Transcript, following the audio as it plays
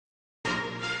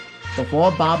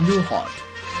before Bob Newhart,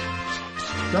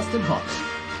 Justin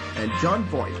Harper, and John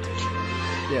Voight.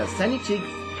 There's Sandy Cheeks,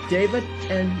 David,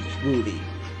 and Rudy.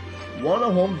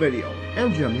 Warner Home Video,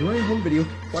 MGM New Line Home Video,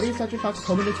 20th Century Fox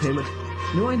Home Entertainment,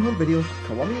 New Line Home Video,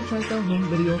 Columbia and TriStar Home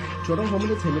Video, Jordan Home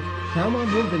Entertainment, Paramount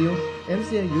Home Video,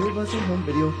 MCA Universal Home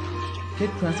Video, Kid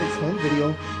Classics Home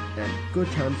Video, and Good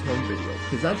Times Home Video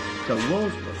present the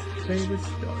world's most favorite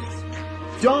stories.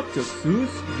 Dr.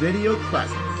 Seuss Video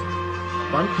Classics.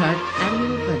 Fun-packed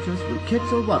animated adventures with kids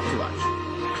who love to watch.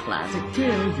 Classic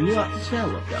tales you ought to share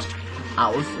with them.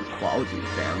 Hours of quality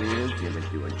family entertainment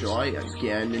you enjoy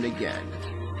again and again.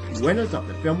 Winners of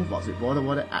the Film Awards with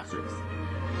Water Asterisk.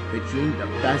 Featuring the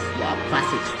best wild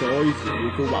classic stories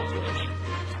you grew up with.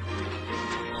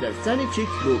 The Sandy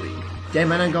Cheeks movie,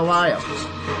 Damon and Goliath.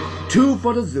 2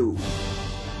 for the Zoo.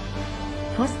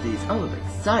 Plus these other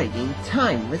exciting,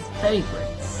 timeless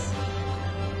favorites.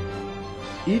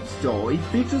 Each story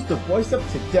features the voice of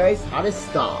today's hottest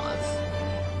stars.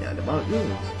 And about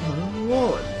yours,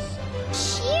 Lawrence.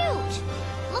 Shoot!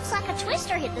 Looks like a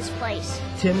twister hit this place.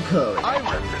 Tim Curry. I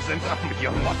represent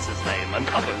your what's-his-name and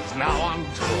others now on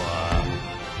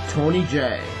tour. Tony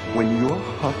J. When your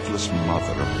heartless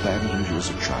mother abandoned you as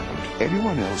a child,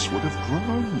 anyone else would have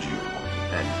drowned you.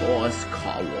 And Boris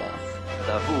Karloff.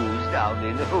 The Who's down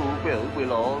in the Whoville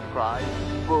will all cry,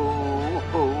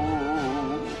 boo-hoo.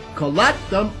 Collect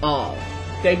them all.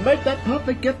 They make that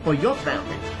perfect gift for your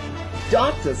family.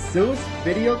 Dr. Seuss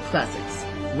Video Classics.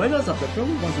 Winners of the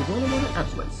Film Awards with Warner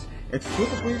Excellence.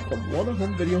 Exclusively from Warner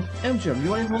Home Video, MGM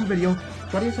New Line Home Video,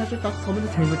 20th Century Fox Home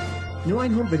Entertainment, New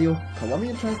Line Home Video, Columbia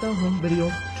and TriStar Home Video,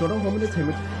 Jordan Home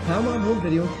Entertainment, Paramount Home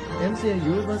Video, MCA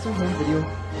Universal Home Video,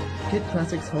 Kid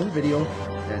Classics Home Video,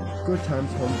 and Good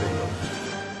Times Home Video.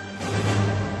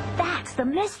 That's the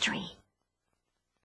mystery.